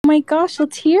my gosh,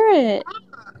 let's hear it.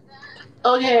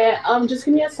 Okay, just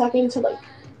give me a second to like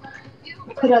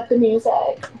put up the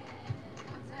music.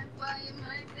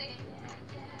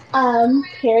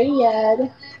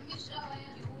 Period.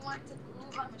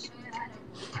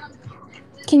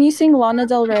 Can you sing Lana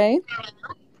Del Rey?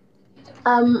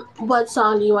 What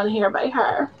song do you want to hear by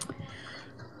her?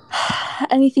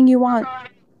 Anything you want.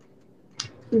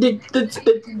 Did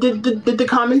the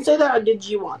comments say that, or did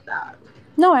you want that?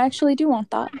 No, I actually do want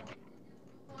that.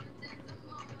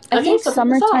 I think so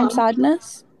Summertime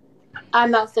Sadness.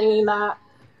 I'm not singing that.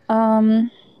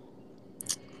 $1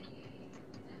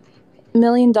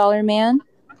 Million Man.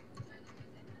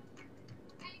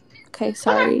 Okay,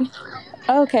 sorry.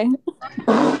 Okay.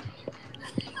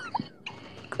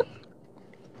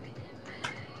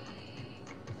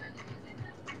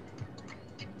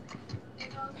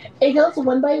 It goes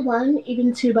 1 by 1,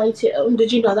 even 2 by 2.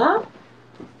 Did you know that?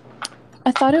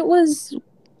 I thought it was...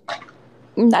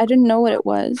 I didn't know what it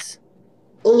was.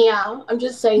 Yeah, I'm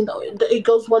just saying though. It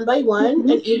goes 1 by 1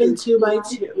 and even 2 by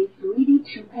 2.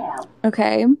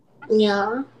 Okay.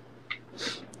 Yeah.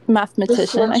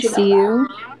 Mathematician, I see you.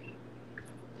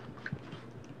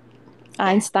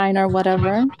 Einstein or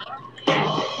whatever.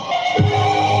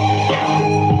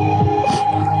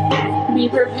 Be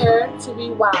prepared to be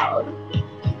wowed.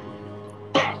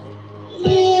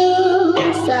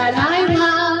 You said I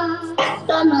was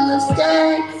the most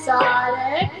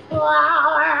exotic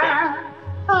flower,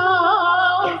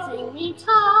 holding me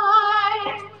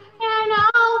tight, and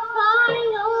I'll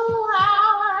find a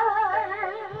flower.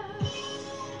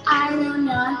 I don't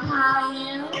know how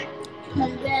you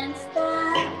convince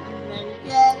them and then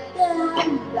get them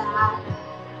back.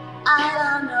 I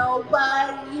don't know what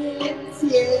you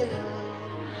do.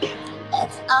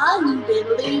 It's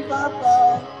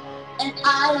unbelievable. And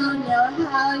I don't know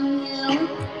how you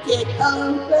get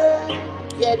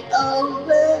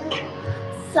over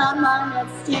someone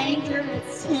that's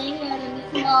dangerous, tan and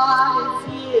flawed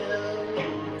as you.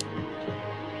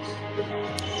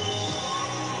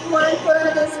 One for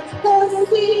this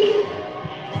pussy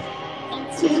and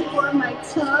 2 for my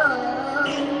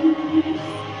tongue.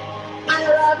 I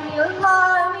love you,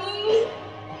 honey.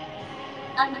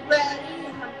 I'm ready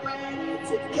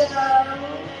to go.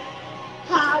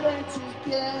 How did you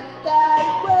get that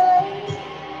way?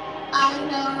 I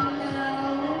don't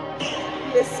know.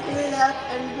 You're screwed up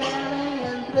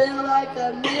and blue like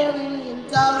 $1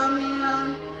 million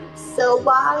man. So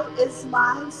why is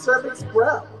my cervix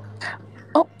broke?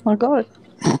 Oh my god.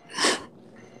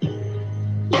 You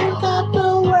got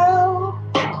the world,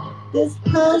 this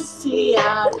pussy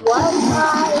at one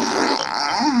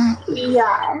time.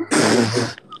 Yeah.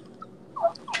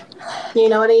 You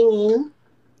know what I mean?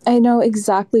 I know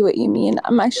exactly what you mean.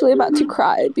 I'm actually about to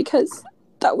cry because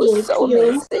that was so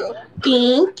amazing.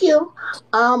 Thank you.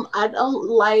 I don't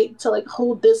like to like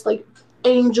hold this like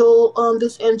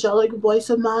this angelic voice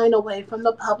of mine away from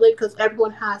the public because everyone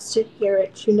has to hear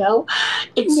it, you know?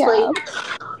 It's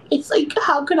like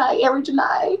how could I ever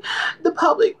deny the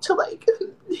public to like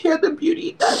hear the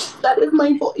beauty that is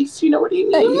my voice, you know what I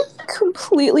mean? I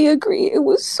completely agree. It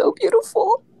was so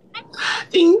beautiful.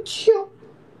 Thank you.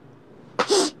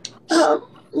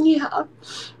 Yeah.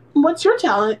 What's your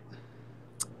talent?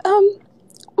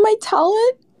 My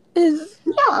talent is...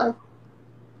 Yeah.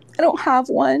 I don't have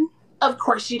one. Of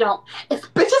course you don't. It's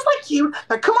bitches like you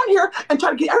that come on here and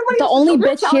try to get everybody. The only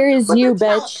bitch here is you,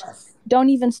 bitch. Don't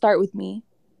even start with me.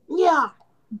 Yeah.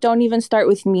 Don't even start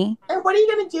with me. And what are you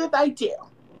gonna do if I do?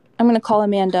 I'm gonna call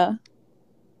Amanda.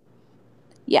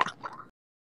 Yeah.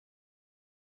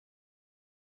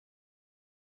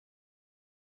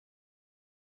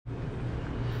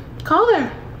 Call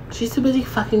her. She's too busy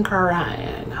fucking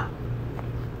crying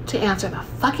to answer the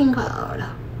fucking phone.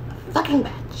 Fucking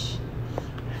bitch.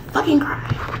 Fucking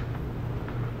cry.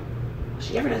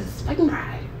 She ever does is fucking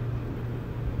cry.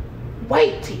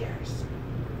 White tears.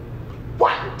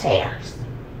 White tears.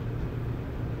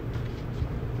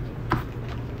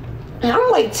 And I'm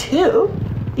white too.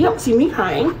 You don't see me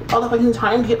crying all the fucking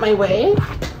time to get my way.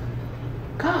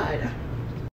 God.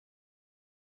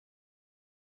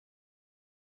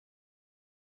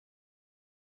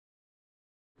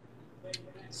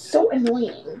 So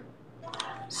annoying.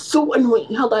 So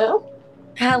annoying. Hello?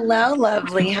 Hello,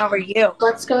 lovely. How are you?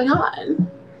 What's going on?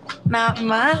 Not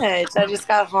much. I just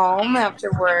got home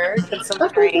after work and some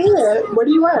Okay, drinks. good. Where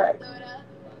do you work?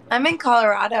 I'm in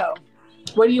Colorado.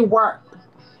 Where do you work?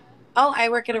 Oh, I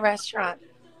work at a restaurant.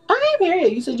 I hear you.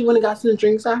 You said you went and got some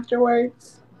drinks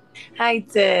afterwards. I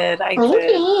did.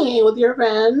 Okay, with your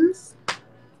friends.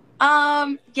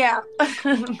 Yeah.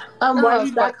 Why are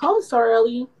you back home so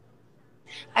early?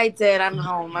 I did. I'm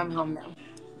home. I'm home now.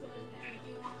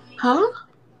 Huh?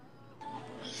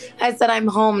 I said I'm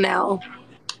home now.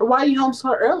 Why are you home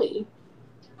so early?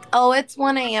 Oh, it's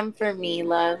 1 a.m. for me,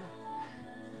 love.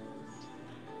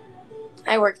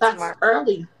 I work tomorrow. That's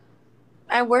early.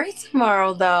 I work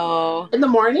tomorrow, though. In the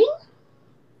morning?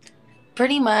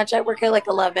 Pretty much. I work at like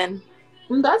 11.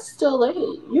 That's still late.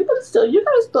 You could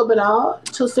have still been out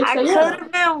till 6 I a.m. could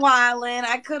have been wildin'.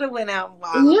 I could have went out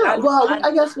wildin'. Yeah, well,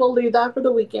 I guess we'll leave that for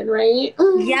the weekend, right?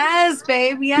 Yes,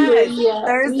 babe. Yes. Yeah,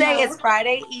 Thursday yeah. is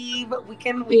Friday Eve. We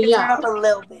can turn up a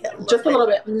little bit. Just a little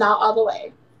bit, not all the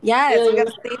way. Yes, we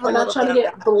gotta save a We're little not trying bit to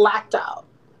get blacked out.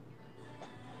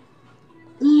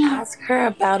 Yeah. Ask her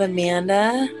about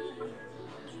Amanda.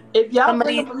 If y'all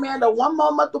bring up Amanda one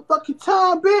more motherfucking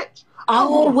time, bitch.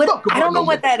 Oh, what? I don't know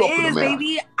what that is,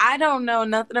 baby. I don't know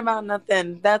nothing about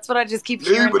nothing. That's what I just keep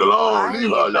hearing. Leave it alone. Leave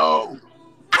her alone.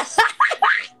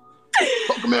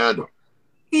 Fuck Amanda.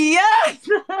 Yes.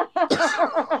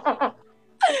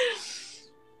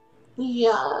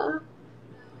 Yeah.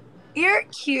 You're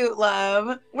cute,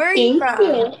 love. Where are you from?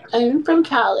 You. I'm from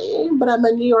Cali, but I'm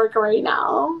in New York right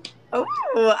now. Oh,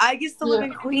 I used to live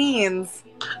in Queens.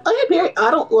 Okay, period. I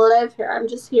don't live here. I'm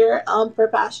just here for a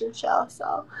fashion show.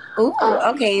 So. Ooh,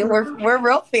 okay. We're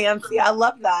real fancy. I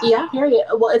love that. Yeah, period.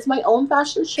 Well, it's my own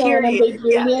fashion show, and I'm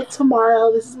debuting it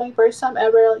tomorrow. This is my first time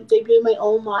ever debuting my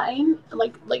own line.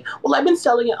 Well, I've been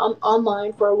selling it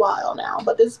online for a while now,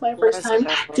 but this is my first time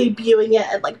debuting it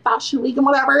at Fashion Week and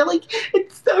whatever.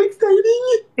 It's so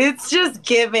exciting. It's just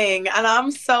giving, and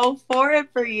I'm so for it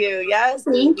for you. Yes.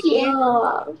 Thank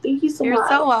you. Thank you so much. You're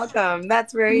so welcome.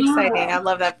 That's very exciting. I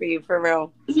love that for you, for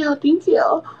real. Yeah, thank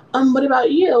you. What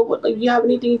about you? You have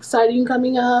anything exciting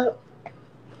coming up?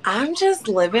 I'm just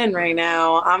living right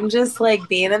now. I'm just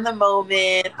being in the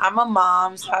moment. I'm a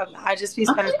mom, so I just be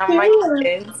spending time with my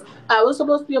kids. I was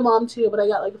supposed to be a mom too, but I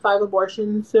got 5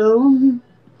 abortions, so.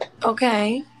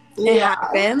 Okay. It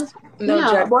happens. No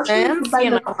judgments,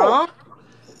 you know.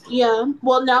 Yeah.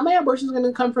 Well, now my abortion is going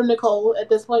to come from Nicole at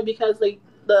this point because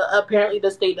apparently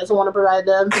the state doesn't want to provide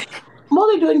them. Well,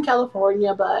 they do in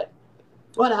California, but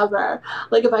whatever.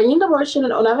 If I need an abortion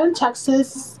and I'm in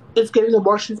Texas, it's getting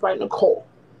abortions by Nicole.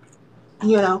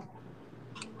 You know?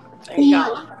 There you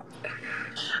go.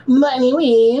 But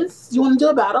anyways, you want to do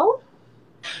a battle?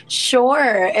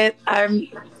 Sure. I'm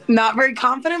not very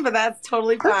confident, but that's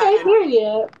totally fine. Okay,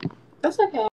 period. That's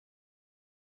okay.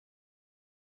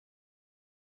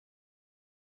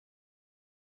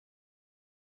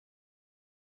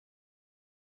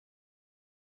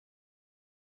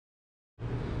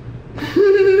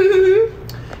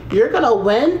 You're gonna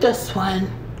win this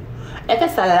one. If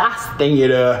it's the last thing you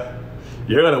do,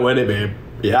 you're gonna win it, babe.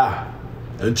 Yeah.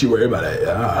 Don't you worry about it.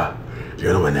 Yeah.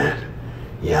 You're gonna win it.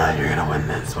 Yeah, you're gonna win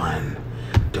this one.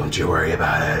 Don't you worry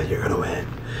about it. You're gonna win.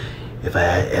 If I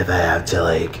have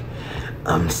to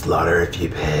slaughter a few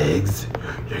pigs,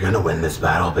 you're gonna win this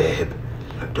battle, babe.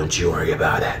 Don't you worry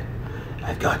about it.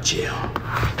 I've got you.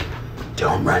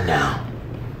 Don't run now.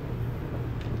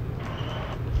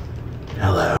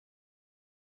 Hello.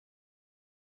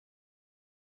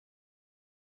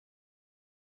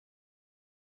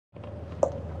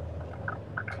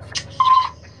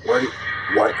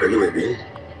 Why are you leaving?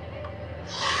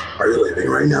 Are you leaving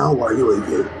right now? Why are you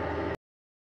leaving?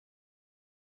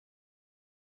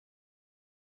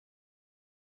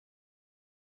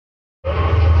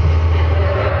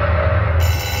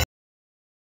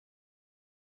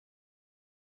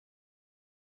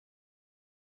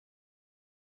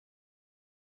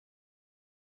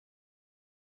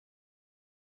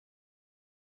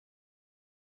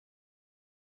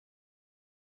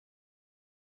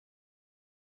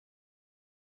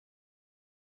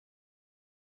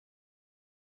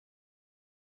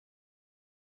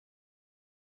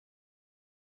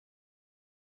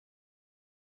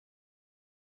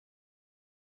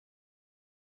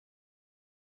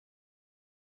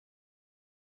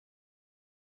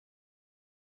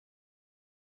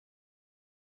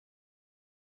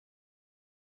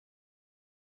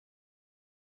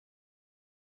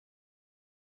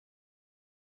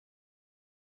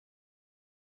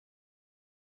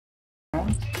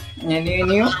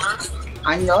 New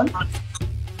Anyon?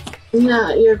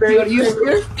 Yeah, you're very here?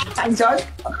 Anyon?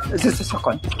 Just a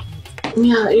second.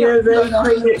 Yeah, you're a very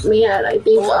pregnant man. I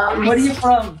think. Where are you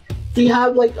from? Do you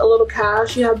have a little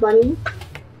cash? You have money?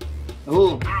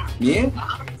 Who? Me?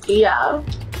 Yeah.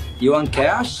 You want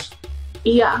cash?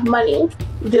 Yeah, money.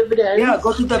 Dividends. Yeah,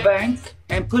 go to the bank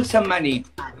and put some money.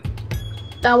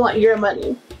 I want your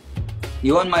money.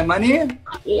 You want my money?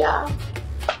 Yeah.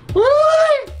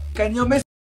 Can you mess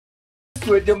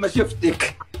with the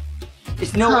Mashiftik?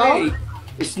 It's no way.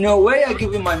 It's no way I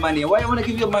give you my money. Why I want to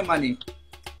give you my money?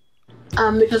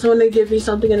 Because I want to give you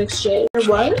something in exchange.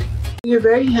 What? You're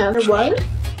very handsome. What?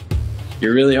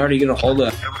 You're really hard to get a hold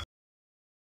of.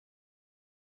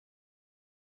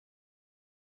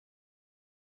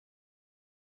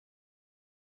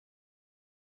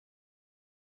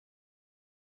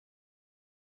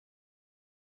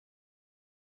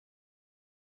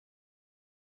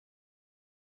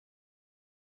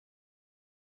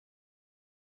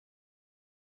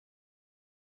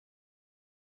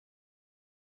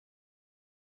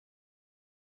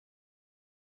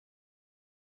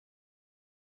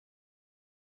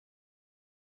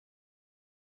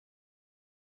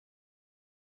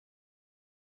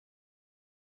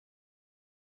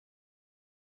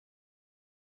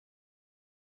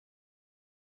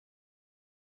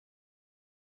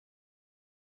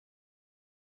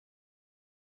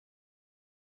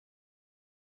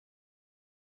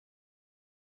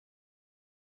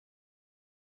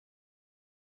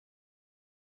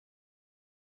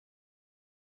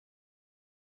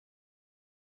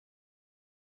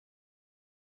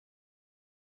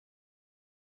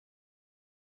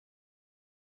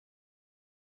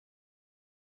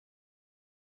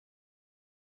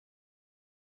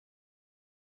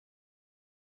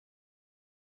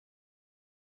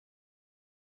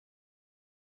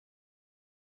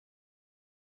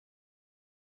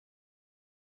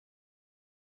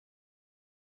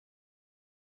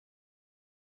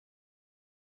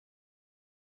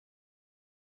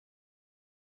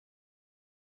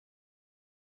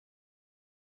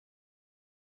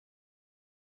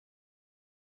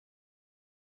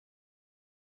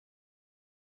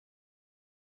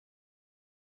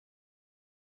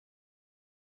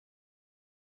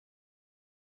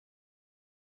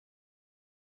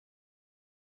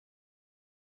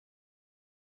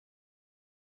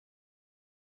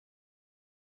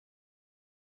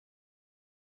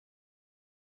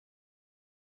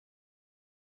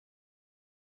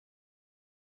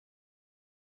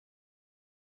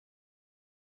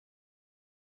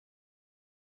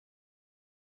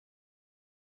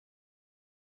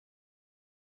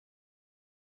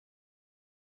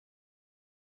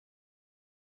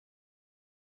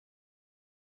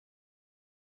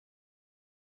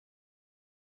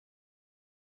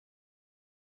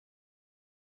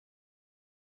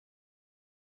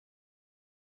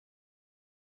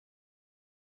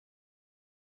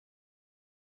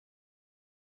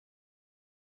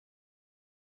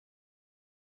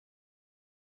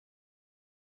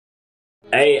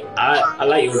 Hey, I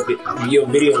like your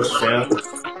videos, fam.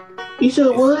 You said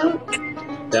what?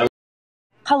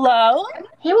 Hello?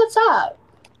 Hey, what's up?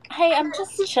 Hey, I'm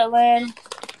just chilling.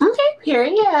 Okay,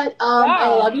 period. I Yeah.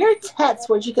 love your tests.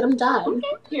 Where'd you get them done?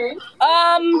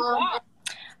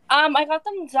 I got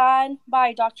them done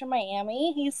by Dr.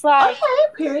 Miami. He's like,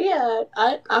 Okay, period.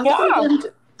 I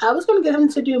was gonna get him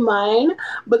to do mine,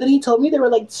 but then he told me they were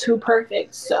like too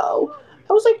perfect. So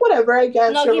I was like, whatever. I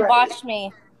guess. no, you're he right. botched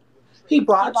me. He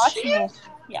botched me.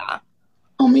 Yeah.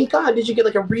 Oh my god! Did you get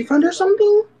like a refund or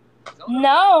something?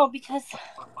 No, because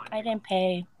I didn't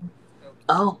pay.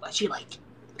 Oh, but you like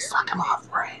suck him off,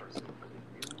 right?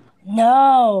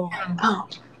 No. Oh.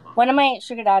 One of my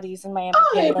sugar daddies in Miami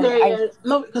Okay, paid. period.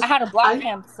 No, because I had to block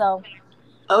him, so.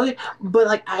 Okay, but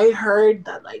like I heard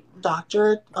that like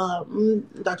Dr.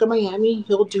 Miami,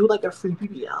 he'll do like a free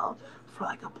BBL for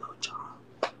like a blowjob.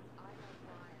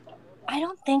 I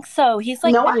don't think so. He's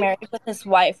like been married with his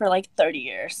wife for like 30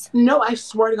 years. No, I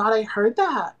swear to God, I heard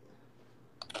that.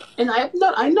 And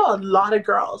I know a lot of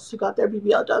girls who got their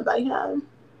BBL done by him.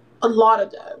 A lot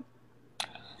of them.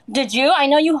 Did you? I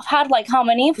know you had like how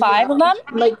many? 5 of them?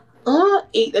 Like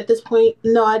 8 at this point.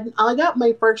 No, I got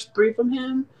my first 3 from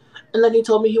him. And then he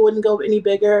told me he wouldn't go any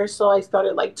bigger, so I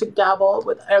started like to dabble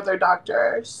with other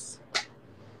doctors.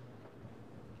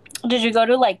 Did you go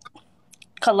to like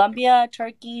Colombia,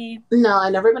 Turkey? No,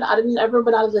 I didn't ever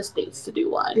been out of the States to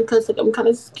do one because like I'm kind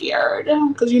of scared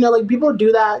because like people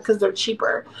do that because they're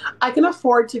cheaper. I can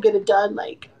afford to get it done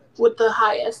like with the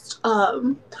highest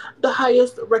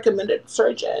recommended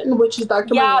surgeon, which is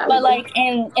Dr. Yeah, Miami. but like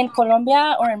in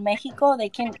Colombia or in Mexico, they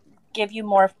can give you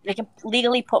more. They can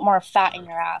legally put more fat in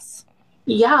your ass.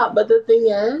 Yeah, but the thing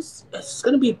is, it's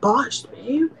gonna be botched,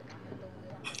 babe.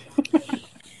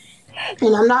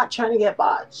 And I'm not trying to get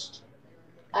botched.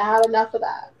 I had enough of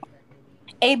that.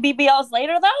 8 BBLs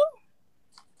later, though?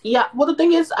 Yeah, well, the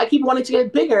thing is, I keep wanting to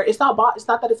get bigger. It's not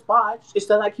that it's botched. It's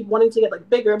that I keep wanting to get, like,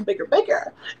 bigger and bigger,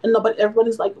 bigger. And but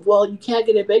everybody's like, well, you can't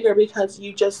get it bigger because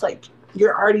you just, like,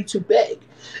 you're already too big.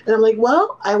 And I'm like,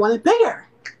 well, I want it bigger.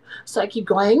 So I keep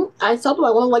going. I told them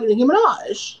I want to, like, Nicki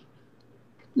Minaj.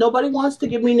 Nobody wants to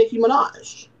give me Nicki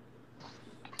Minaj.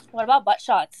 What about butt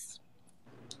shots?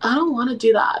 I don't want to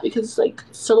do that because it's like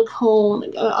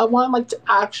silicone. I want like the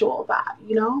actual fat,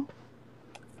 you know?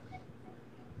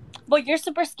 Well, you're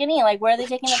super skinny. Like, where are they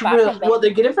taking the fat True. from, Well, babe?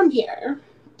 they get it from here.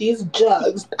 These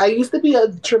jugs. I used to be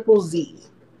a triple Z.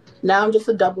 Now I'm just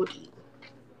a double D.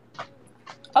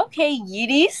 Okay,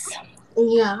 Yeeties.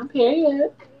 Yeah,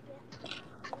 period.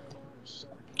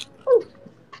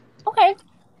 Okay.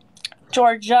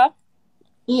 Jeorgia.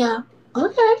 Yeah.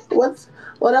 Okay.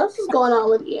 What else is going on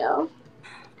with you?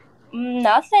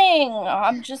 Nothing.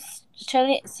 I'm just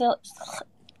chilling,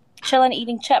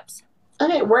 eating chips.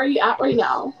 Okay, where are you at right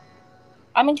now?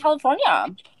 I'm in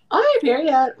California. Okay,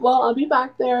 period. Well, I'll be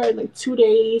back there in like 2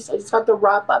 days. I just got to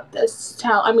wrap up this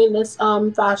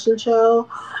fashion show,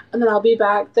 and then I'll be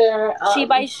back there. She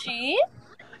by she.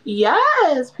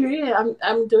 Yes, period.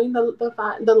 I'm doing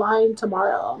the line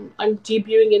tomorrow. I'm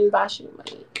debuting in Fashion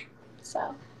Week,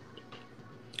 so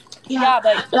yeah. Yeah,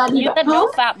 but And I'll be you back said no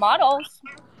home. fat models.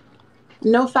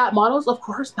 No fat models, of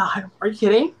course not. Are you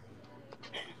kidding?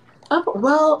 Oh,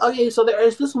 well, okay. So there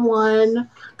is this one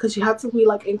because you have to be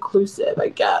like inclusive, I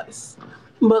guess,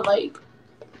 but like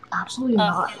absolutely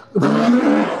not.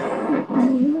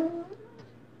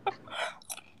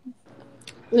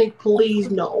 Like,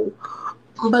 please no.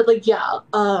 But like, yeah.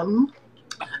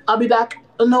 I'll be back.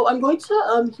 No, I'm going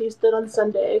to Houston on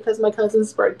Sunday because my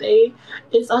cousin's birthday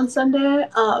is on Sunday.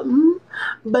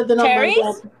 But then on Monday,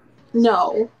 Terry's?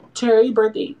 no, Terry's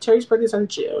birthday's on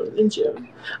June. In June,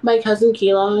 my cousin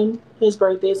Keelan, his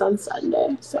birthday's on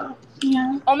Sunday. So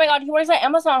yeah. Oh my god, he works at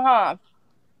Amazon, huh?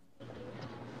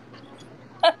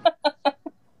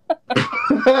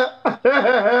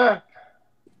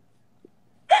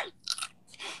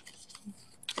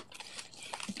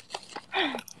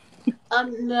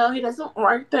 No, he doesn't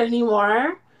work there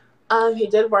anymore. He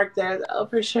did work there though,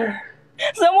 for sure.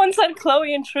 Someone said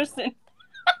Chloe and Tristan.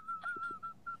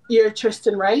 You're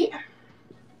Tristan, right?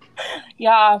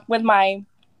 Yeah, with my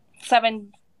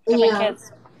 7 different Yeah.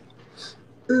 kids.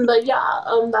 But yeah,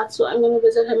 that's what I'm gonna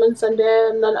visit him on Sunday,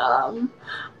 and then I'll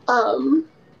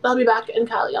be back in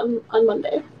Cali on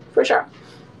Monday for sure.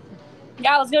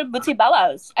 Yeah, let's go to Bootsy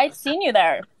Bella's. I've seen you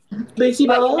there, Bootsy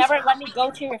but you Bellas? never let me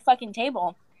go to your fucking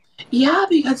table. Yeah,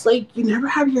 because like you never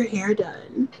have your hair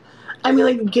done. I mean,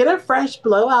 like get a fresh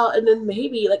blowout, and then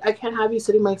maybe like I can't have you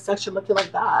sitting in my section looking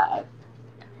like that.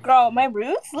 Girl, my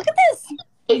roots? Look at this.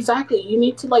 Exactly. You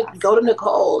need to like go to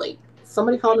Nicole. Like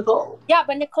somebody call Nicole. Yeah,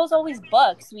 but Nicole's always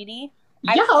booked, sweetie.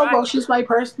 Yeah, I've tried. well, she's my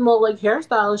personal like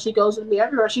hairstylist. She goes with me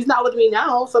everywhere. She's not with me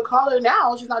now, so call her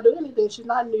now. She's not doing anything. She's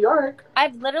not in New York.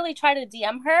 I've literally tried to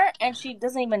DM her, and she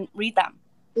doesn't even read them.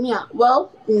 Yeah,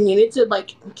 well, you need to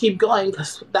like keep going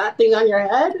because that thing on your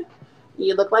head,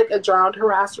 you look like a drowned,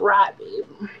 harassed rat, babe.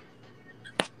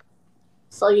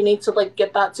 So you need to like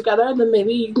get that together, and then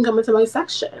maybe you can come into my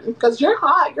section because you're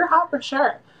hot. You're hot for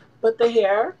sure, but the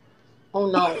hair, oh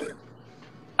no.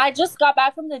 I just got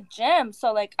back from the gym,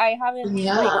 so like I haven't.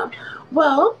 Yeah. Like,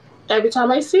 well, every time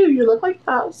I see you, you look like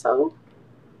that. So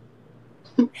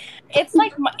it's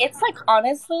like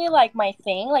honestly like my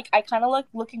thing. Like I kind of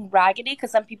looking raggedy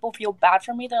because some people feel bad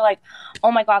for me. They're like,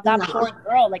 "Oh my god, that no. poor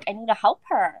girl. Like I need to help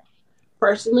her."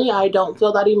 Personally, I don't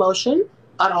feel that emotion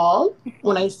at all.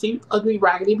 When I see ugly,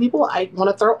 raggedy people, I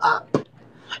want to throw up.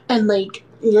 And like,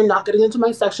 you're not getting into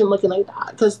my section looking like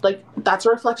that because like that's a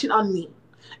reflection on me,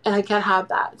 and I can't have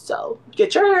that. So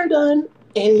get your hair done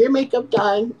and your makeup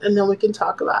done, and then we can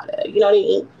talk about it. You know what I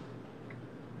mean?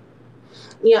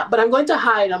 Yeah, but I'm going to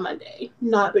Hyde on Monday,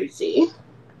 not Bootsy.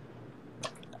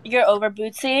 You're over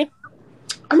Bootsy.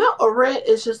 I'm not over it.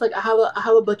 It's just like I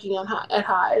have a booking at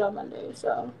Hyde on Monday.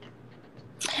 So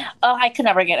Oh, I could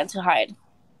never get into Hyde.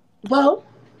 well,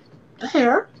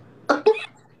 hair,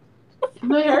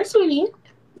 my hair, sweetie.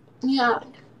 Yeah.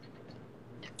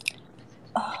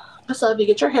 So if you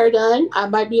get your hair done, I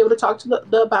might be able to talk to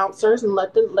the bouncers and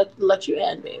let them let you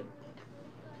in, babe.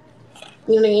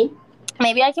 You know what I mean?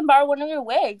 Maybe I can borrow one of your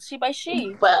wigs. She by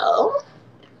she. Well,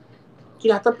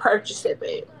 you have to purchase it,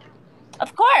 babe.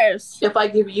 Of course. If I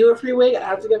give you a free wig, I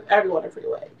have to give everyone a free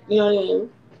wig. You know what I mean?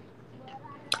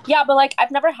 Yeah, but like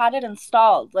I've never had it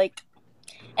installed. Like,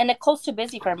 and Nicole's too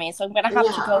busy for me, so I'm gonna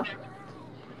have to go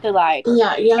to like.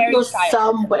 Yeah, you have to go Shire.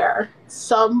 somewhere,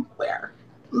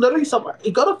 literally somewhere.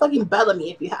 You go to fucking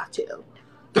Bellamy if you have to.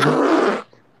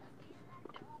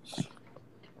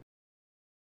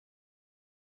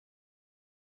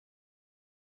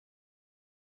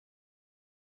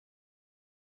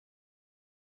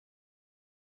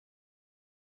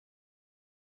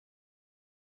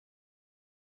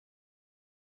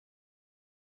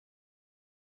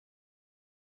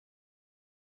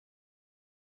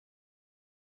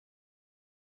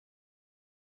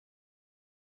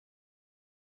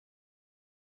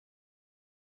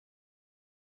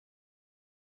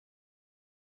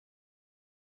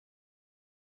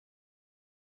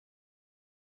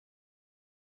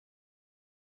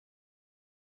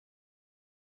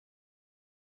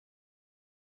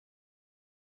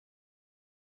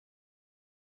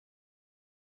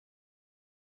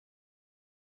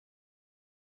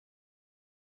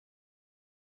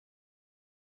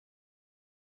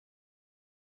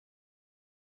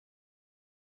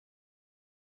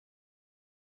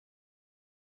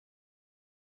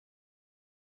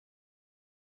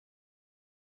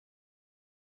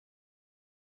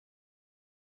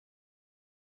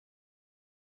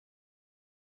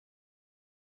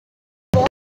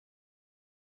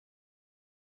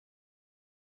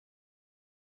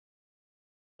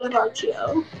 What about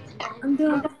you? I'm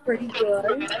doing pretty good.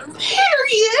 Period.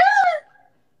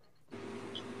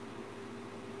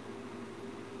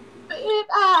 Babe,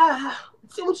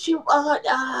 see what you want,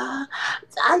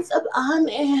 dance up on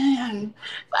me.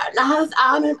 But now it's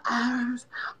on and arms.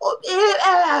 Oh,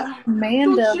 baby,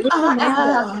 Amanda, don't you who's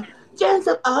Amanda? dance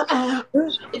up on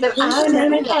me. If Who's I'm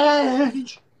an Amanda?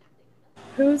 age.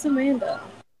 Who's Amanda?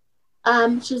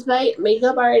 She's my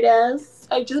makeup artist.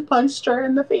 I just punched her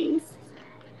in the face.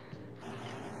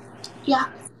 Yeah.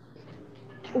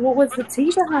 What was the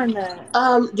tea behind that?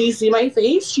 Do you see my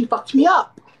face? She fucked me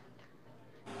up.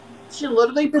 She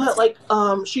literally put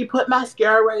she put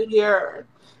mascara right here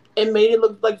and made it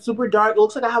look like super dark. It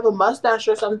looks like I have a mustache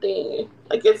or something.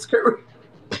 Like it's crazy.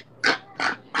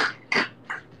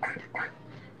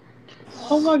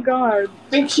 Oh my god. I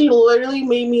think she literally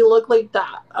made me look like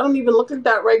that. I don't even look like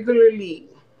that regularly.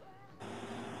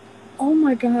 Oh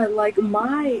my god, like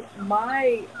my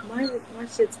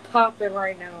shit's popping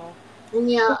right now.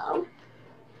 Yeah.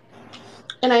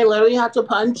 And I literally had to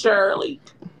punch her. Like,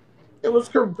 it was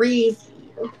crazy.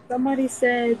 Somebody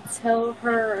said, tell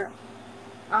her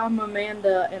I'm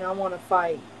Amanda and I want to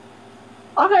fight.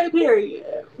 Okay,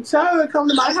 period. Tell her to come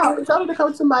to my house. Tell her to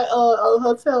come to my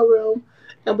hotel room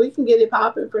and we can get it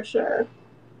popping for sure.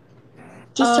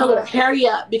 Just tell her to hurry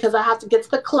up because I have to get to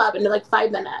the club in like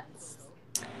 5 minutes.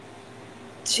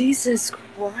 Jesus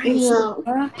Christ.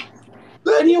 Yeah.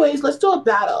 But anyways, let's do a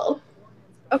battle.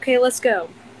 Okay, let's go.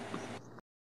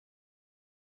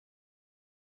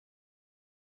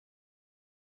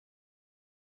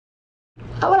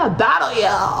 I want to battle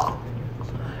y'all.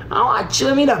 I want you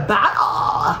and me to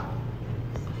battle.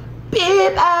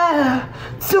 Baby,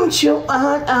 don't you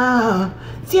want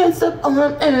dance up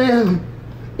on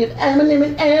if I'm a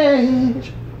living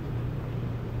age.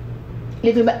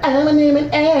 Living by I'm a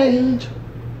living age.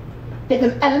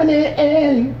 Living I'm a living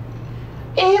age.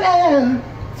 Baby,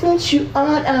 don't you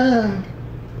want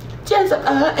dance up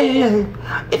on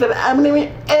if I'm a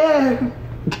living age.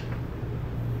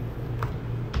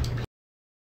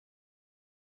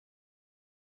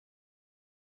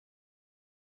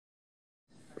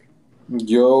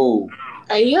 Yo.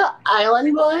 Are you an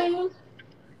island boy?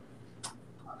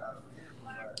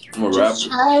 I'm a rapper. Just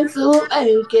trying to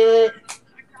make it.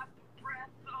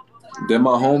 They're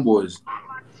my homeboys.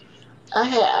 I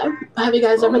have. Have you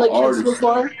guys ever I'm an kissed artist.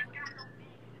 before?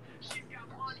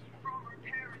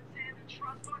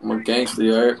 I'm a gangster,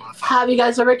 yeah. Have you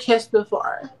guys ever kissed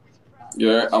before?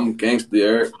 Yeah, I'm a gangster,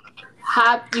 yeah.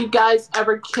 Have you guys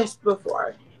ever kissed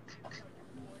before?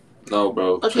 No,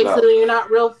 bro. Okay, so then you're not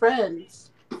real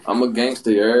friends. I'm a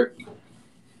gangster, yeah.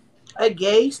 A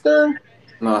gangster?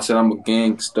 No, I said I'm a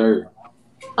gangster.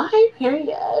 Okay,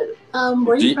 period.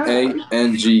 Where you from?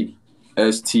 Gangster.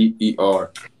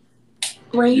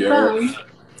 Where you from?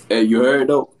 Hey, you heard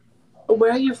though?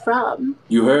 Where are you from?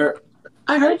 You heard?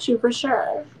 I heard you for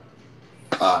sure.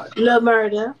 No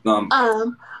murder. Where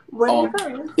are you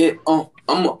from?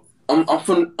 I'm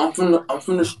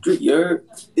from the street, you heard?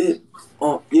 Yeah.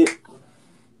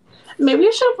 Maybe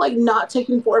you should have not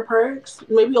taken 4 perks.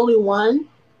 Maybe only 1.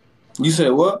 You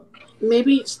said what?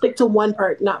 Maybe stick to 1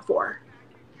 perk, not 4.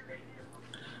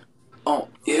 I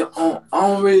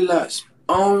don't really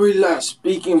like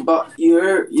speaking about you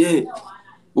heard, yeah.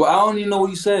 Well, I don't even know what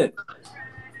you said.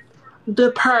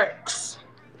 The perks.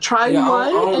 Try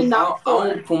 1 and not 4. I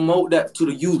don't promote that to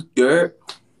the youth, you heard?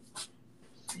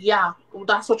 Yeah, well,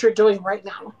 that's what you're doing right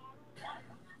now.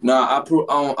 Nah,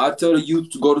 I tell the youth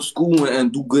to go to school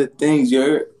and do good things, you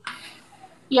heard?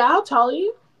 Yeah, how tall are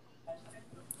you?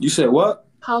 You said what?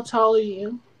 How tall are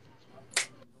you?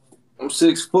 I'm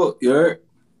 6 foot, you heard?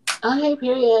 Okay,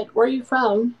 period. Where are you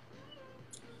from?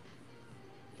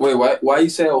 Wait, why you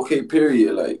say okay,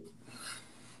 period? Like,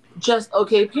 just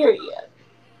okay, period.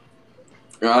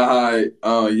 Alright,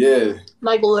 yeah.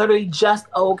 Like literally just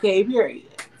okay, period.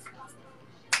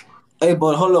 Hey,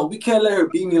 but hold on, we can't let her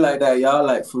beat me like that, y'all.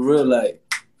 Like, for real, like.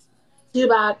 Too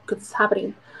bad, because it's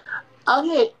happening.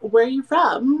 Okay, where are you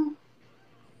from?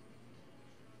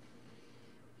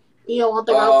 You don't want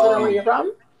the girls to know where you're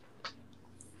from?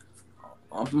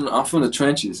 I'm from the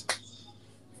trenches.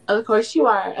 Of course you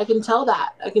are. I can tell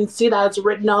that. I can see that. It's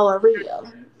written all over you.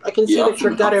 I can see that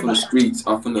you're gutter. I'm from the streets.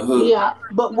 I'm from the hood. Yeah,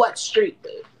 but what street,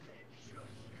 babe?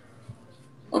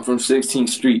 I'm from 16th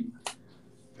Street.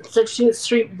 16th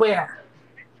Street where?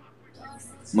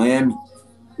 Miami.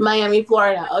 Miami,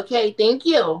 Florida. Okay, thank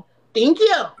you. Thank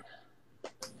you.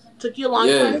 Took you a long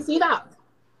time to see that.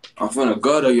 I'm from the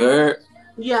gutter, you heard?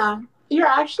 Yeah. You're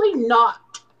actually not.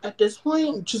 At this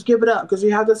point, just give it up. Because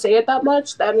you have to say it that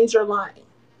much, that means you're lying.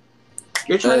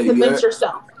 You're trying to convince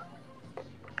yourself.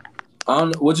 I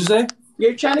don't know. What you say?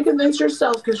 You're trying to convince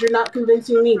yourself because you're not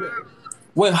convincing me.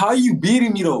 Wait, how you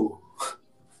beating me though?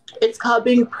 It's called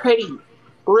being pretty,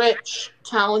 rich,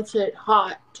 talented,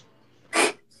 hot.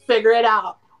 Figure it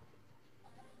out.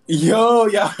 Yo,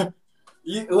 yeah.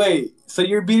 Wait, so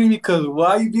you're beating me because why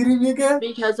are you beating me again?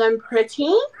 Because I'm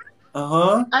pretty,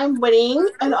 Uh-huh. I'm winning,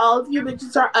 and all of you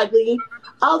bitches are ugly.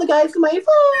 All the guys in my phone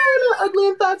are ugly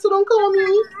and fat, so don't call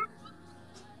me.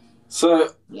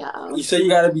 So Yeah. you say you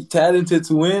gotta be talented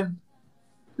to win?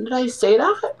 Did I say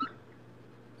that?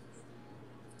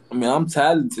 I mean, I'm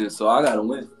talented, so I gotta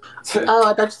win. Oh,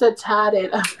 I thought you said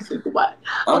tatted. I was like, what?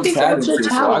 I'm Okay, so what's your talented,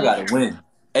 so I talent? gotta win.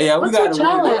 Hey, yeah, we What's your gotta win.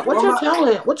 talent? What's your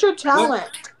talent? What's your talent?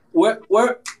 Where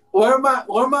am I?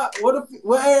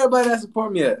 Where everybody that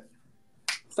support me at?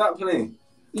 Stop playing.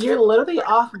 You're literally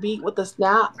offbeat with the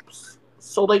snaps.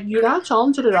 So, like, you're not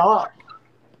talented at all.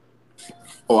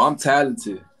 Oh, I'm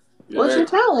talented. What's your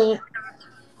talent?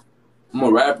 I'm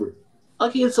a rapper.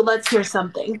 Okay, so let's hear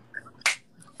something.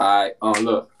 Alright,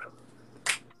 look.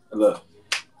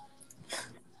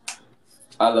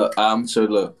 I'm sure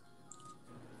look.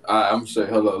 Alright, I'm gonna show you.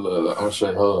 Hold up, look. I'm gonna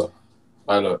show you. Hold up.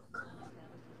 Alright, look.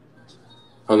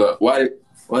 Hold up.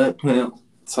 Why playing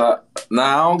top? Nah,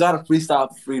 I don't got a freestyle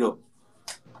for free though.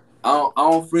 I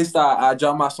don't freestyle. I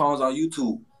drop my songs on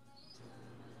YouTube.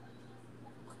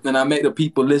 And I make the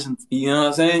people listen. You know what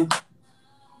I'm saying?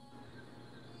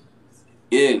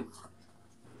 Yeah.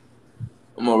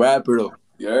 I'm a rapper though.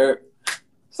 You heard?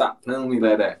 Stop playing with me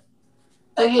like that.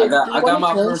 Okay, I got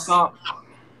my first song.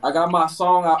 I got my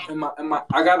song out in my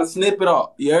I got a snippet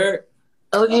off. You heard?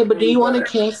 Okay, but do you want to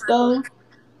kiss though?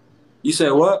 You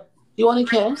said what? You want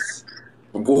to kiss?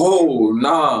 Whoa,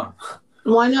 nah.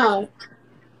 Why not?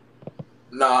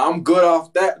 Nah, I'm good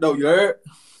off that though, you heard?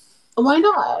 Why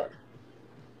not?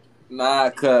 Nah,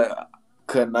 cause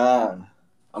nah.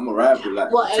 I'm a rapper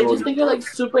like Well, I just think you're like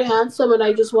super handsome and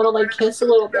I just want to like kiss a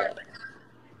little bit.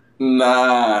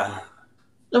 Nah.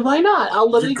 Why not? I'll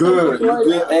literally come to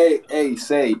Florida. You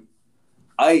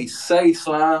good. Say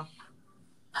slime.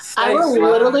 I will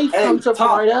literally come to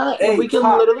Florida and we can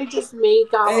literally just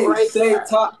make out right there.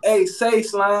 Say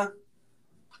slime.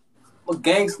 I'm a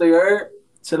gangster, you heard?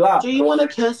 Chill out. Do you want to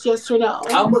kiss, yes or no?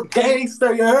 I'm a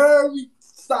gangster, you heard me?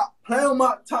 Stop playing with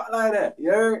my talk like that,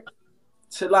 you heard?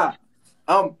 Chill out.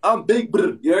 I'm big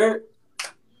brr, you heard?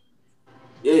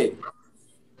 Yeah.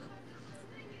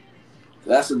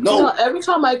 That's a no. You know, every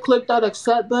time I click that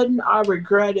accept button, I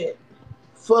regret it.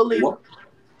 Fully.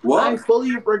 What? I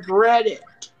fully regret it.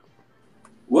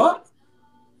 What?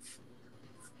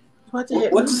 What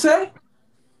you say?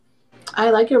 I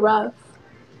like it rough.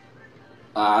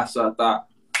 So I thought.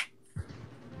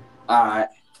 Alright.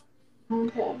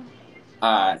 Okay.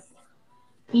 Alright.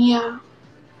 Yeah.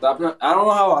 I don't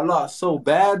know how I lost so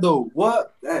bad though.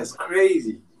 What? That's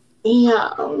crazy.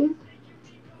 Yeah.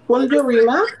 Want to do a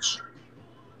rematch?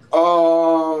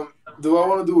 Do I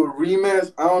want to do a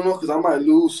rematch? I don't know because I might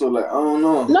lose. So like, I don't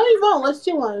know. No, you won't. Let's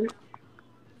do one.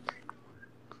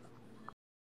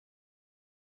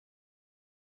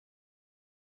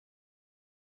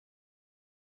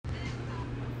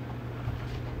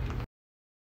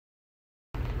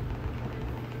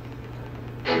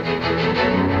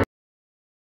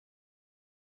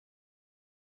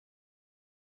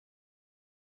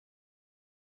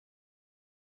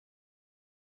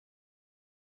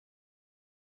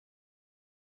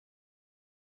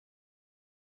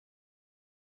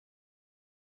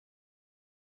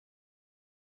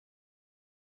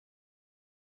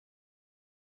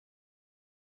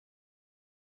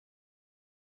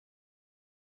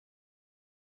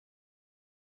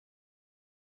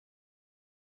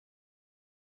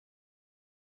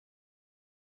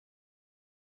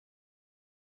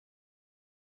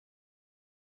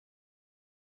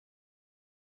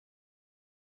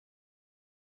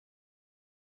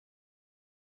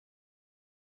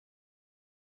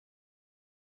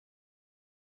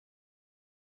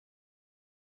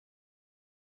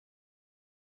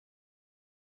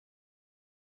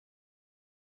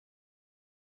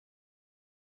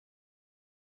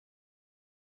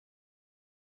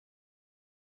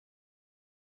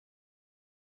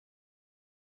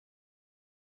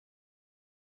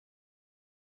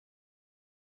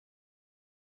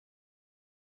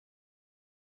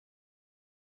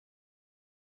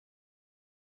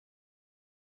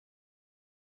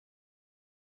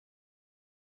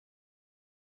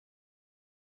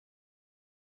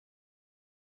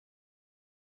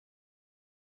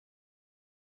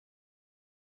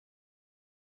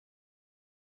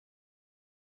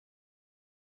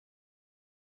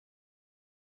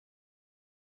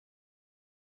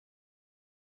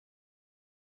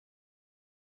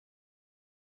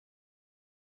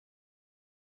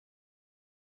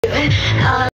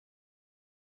 I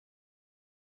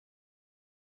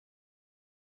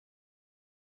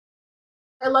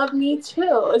love me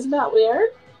too. Isn't that weird?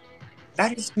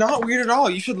 That is not weird at all.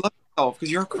 You should love yourself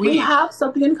because you're a queen. We have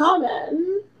something in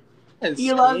common. Yes,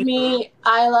 you love me.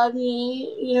 I love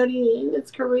me. You know what I mean?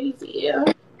 It's crazy.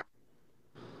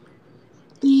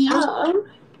 Yeah.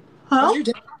 Huh?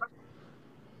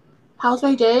 How's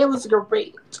my day? It was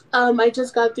great. I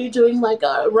just got through doing like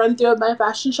a run through of my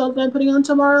fashion show that I'm putting on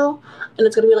tomorrow, and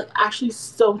it's gonna be like actually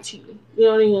so tea. You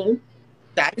know what I mean?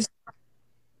 That is.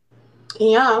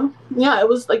 Yeah. It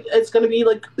was like it's gonna be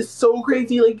like so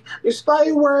crazy. Like there's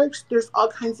fireworks, there's all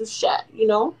kinds of shit. You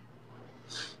know?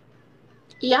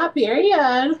 Yeah.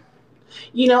 Period.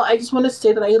 You know, I just want to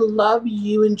say that I love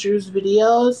you and Drew's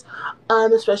videos,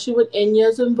 especially when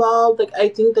Inya's involved. Like, I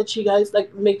think that you guys,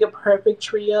 like, make a perfect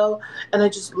trio, and I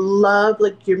just love,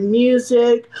 like, your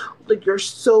music. Like, you're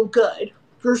so good.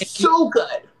 You're so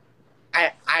good.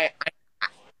 Yeah.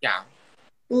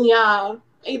 Yeah,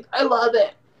 I love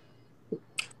it.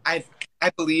 I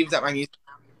believe that my music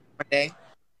one day.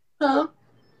 Huh?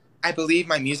 I believe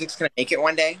my music's gonna make it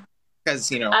one day,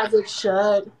 because, you know. As it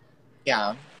should.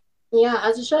 Yeah. Yeah,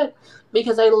 as it should,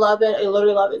 because I love it. I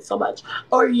literally love it so much.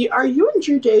 Are you and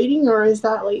Drew dating, or is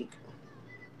that like?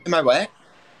 Am I what?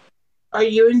 Are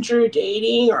you and Drew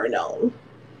dating or no?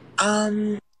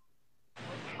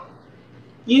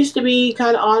 Used to be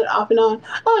kind of on, off and on.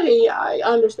 Oh yeah, I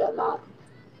understand that.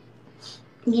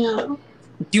 Yeah. Do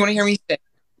you want to hear me sing?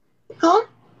 Huh?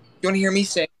 You want to hear me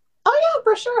sing? Oh yeah,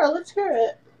 for sure. Let's hear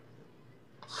it.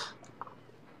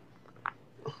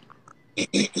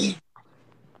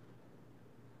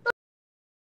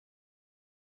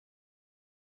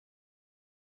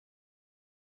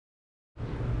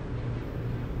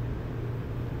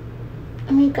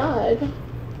 Oh my god.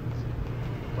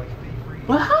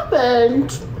 What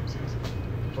happened?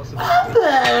 What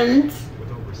happened?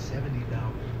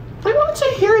 I want to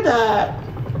hear that.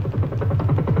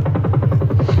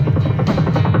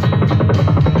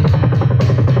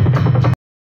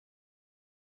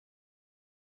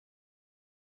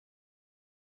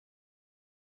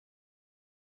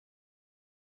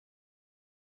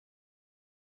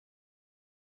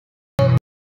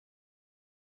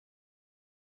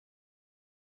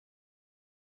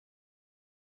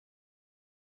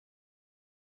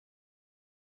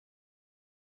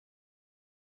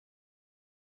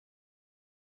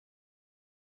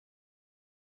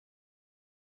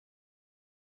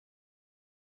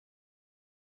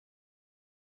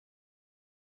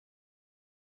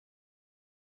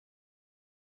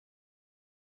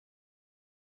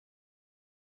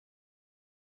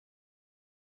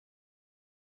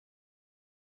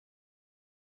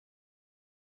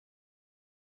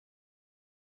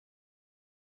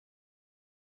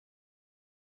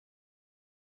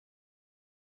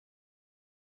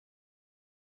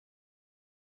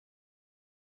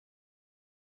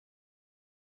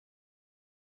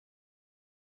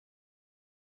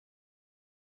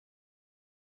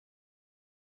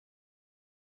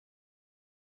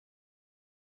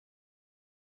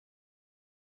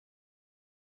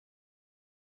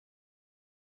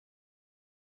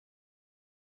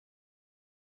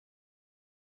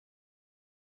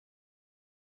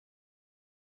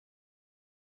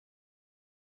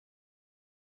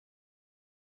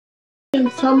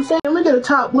 So I'm saying, let me get a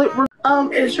top lip.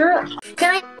 Is your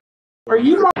are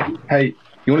you? Hey,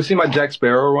 you want to see my Jack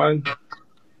Sparrow run?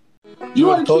 You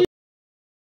want to keep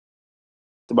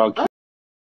about?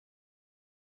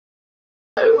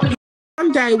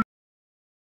 I'm dying.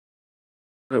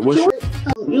 What's you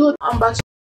look. I'm about to.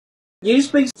 You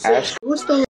speak. What's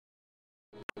the?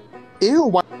 Ew.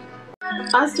 Why?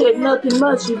 I said nothing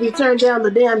much if you turn down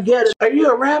the damn ghetto. Are you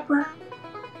a rapper?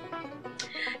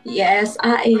 Yes,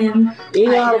 I am. You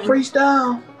know how to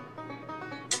freestyle?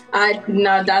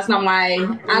 No, that's not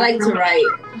my. I like to write.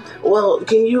 Well,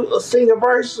 can you sing a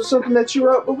verse or something that you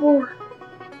wrote before?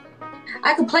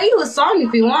 I could play you a song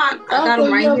if you want. I got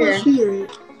them right here.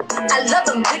 I love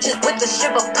them bitches with the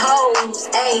stripper pose,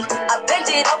 ayy. I bend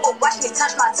it over, watch me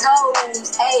touch my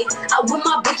toes, ayy. I with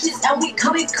my bitches and we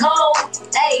coming cold,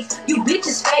 ayy. You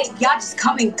bitches fake, y'all just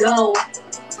come and go.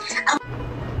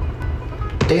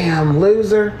 Damn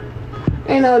loser.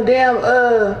 Ain't no damn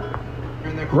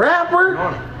rapper.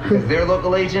 Because their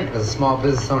local agent is a small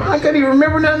business owner. I couldn't even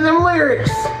remember none of them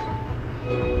lyrics.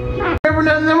 Remember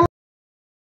none of them.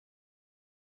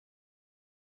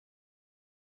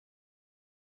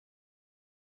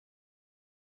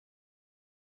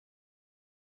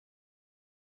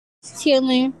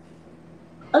 Chilling.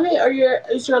 Okay,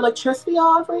 is your electricity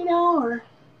off right now or?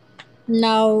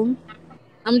 No.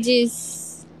 I'm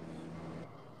just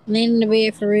Laying in the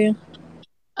bed for real.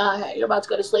 You're about to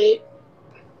go to sleep?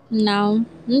 No,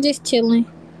 I'm just chilling.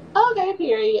 Okay,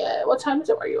 period. What time is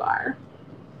it where you are?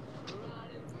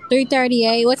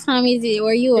 3:38. What time is it?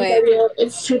 Where you at?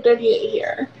 It's 2:38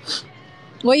 here.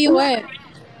 Where you at?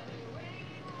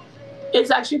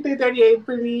 It's actually 3:38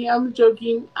 for me. I'm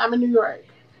joking. I'm in New York.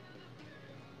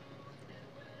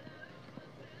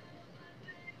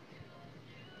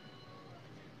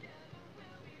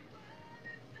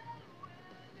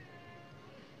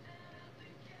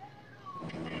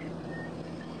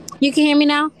 You can hear me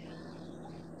now?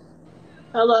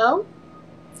 Hello?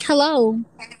 Hello?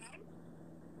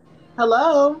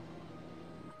 Hello?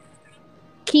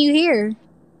 Can you hear?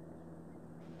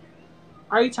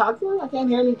 Are you talking? I can't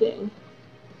hear anything.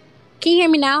 Can you hear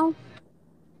me now?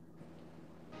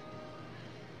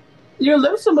 Your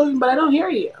lips are moving, but I don't hear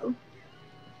you.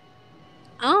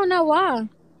 I don't know why.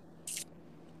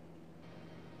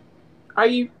 Are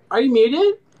you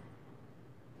muted?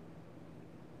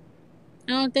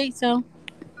 I don't think so.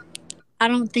 I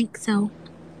don't think so.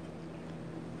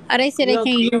 Oh, they said they can't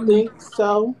You hear don't me. think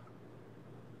so?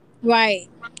 Right.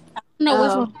 I don't know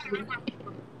what's wrong.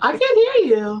 I can't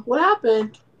hear you. What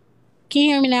happened? Can you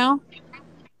hear me now?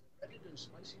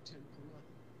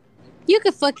 You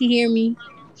can fucking hear me.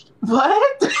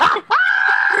 What?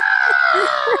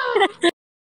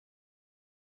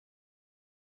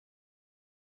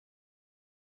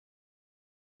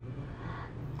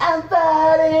 I'm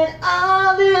fighting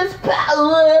all this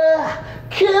power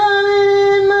coming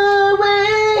in my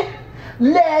way.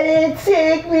 Let it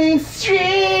take me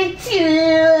straight to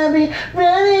I'll be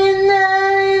running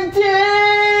night and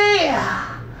day.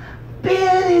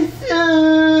 Very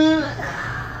soon.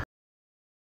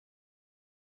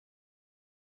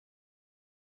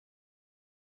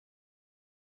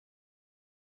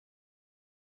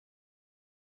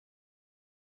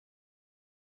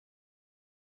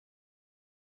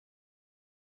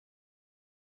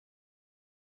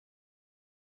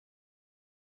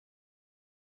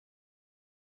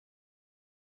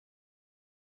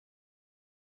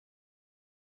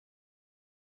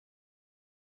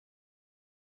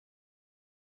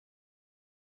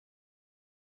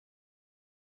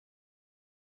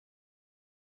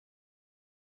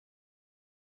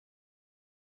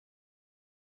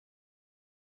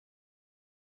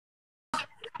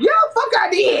 Yeah, fuck I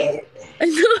did. No,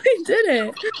 I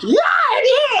didn't. Yeah,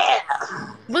 I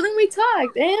did. Well, then we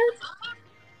talked, and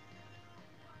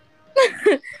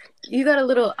you got a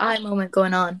little eye moment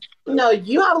going on. No,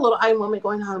 you have a little eye moment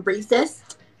going on,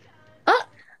 racist.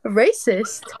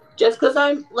 Racist? Just because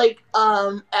I'm like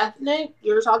ethnic,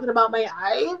 you're talking about my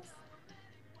eyes?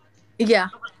 Yeah.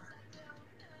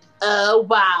 Oh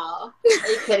wow. Are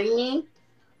you kidding me?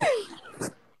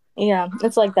 Yeah,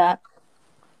 it's like that.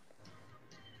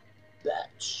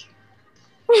 Bitch.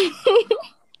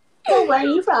 Well, where are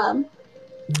you from?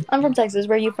 I'm from Texas.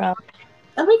 Where are you from?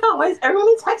 Oh my god, why is everyone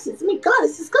in Texas? Oh my god,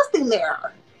 it's disgusting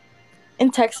there.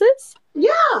 In Texas?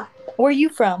 Yeah. Where are you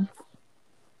from?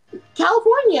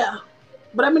 California.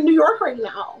 But I'm in New York right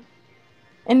now.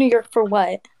 In New York for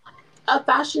what? A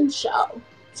fashion show.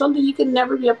 Something you can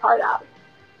never be a part of.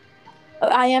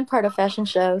 I am part of fashion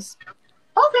shows.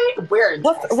 Okay, we're in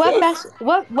Texas.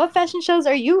 What fashion shows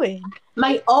are you in?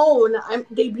 My own. I'm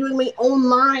debuting my own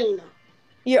line.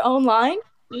 Your own line?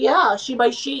 Yeah, she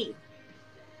by she.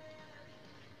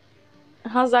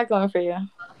 How's that going for you?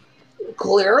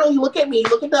 Clearly, look at me.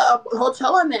 Look at the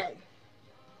hotel I'm in.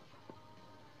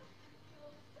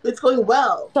 It's going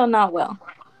well. So not well.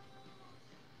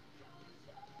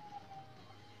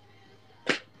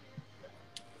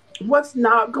 What's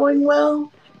not going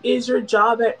well is your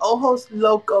job at Ojos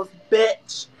Locos,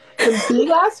 bitch. Them big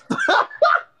ass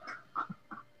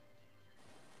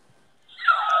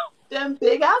them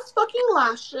big ass fucking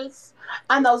lashes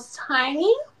and those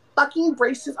tiny fucking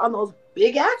braces on those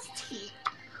big ass teeth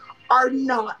are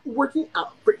not working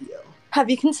out for you. Have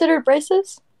you considered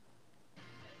braces?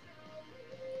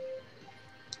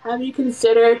 Have you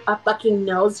considered a fucking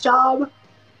nose job?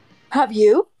 Have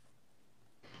you?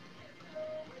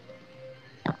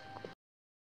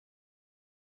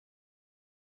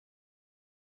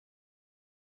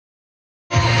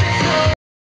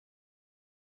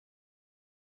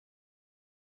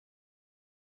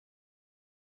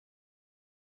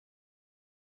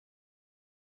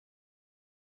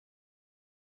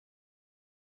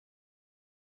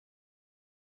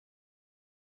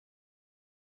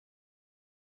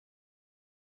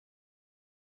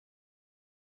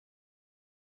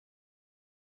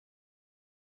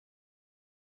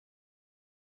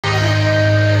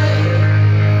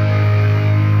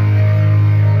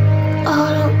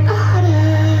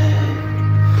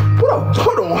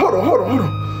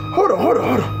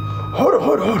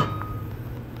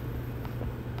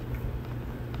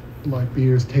 Like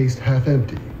beers taste half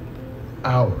empty,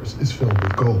 ours is filled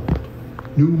with gold.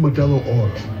 New Modelo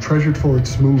Oro, treasured for its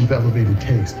smooth, elevated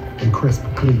taste and crisp,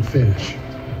 clean finish.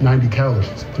 90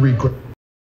 calories, 3 grams.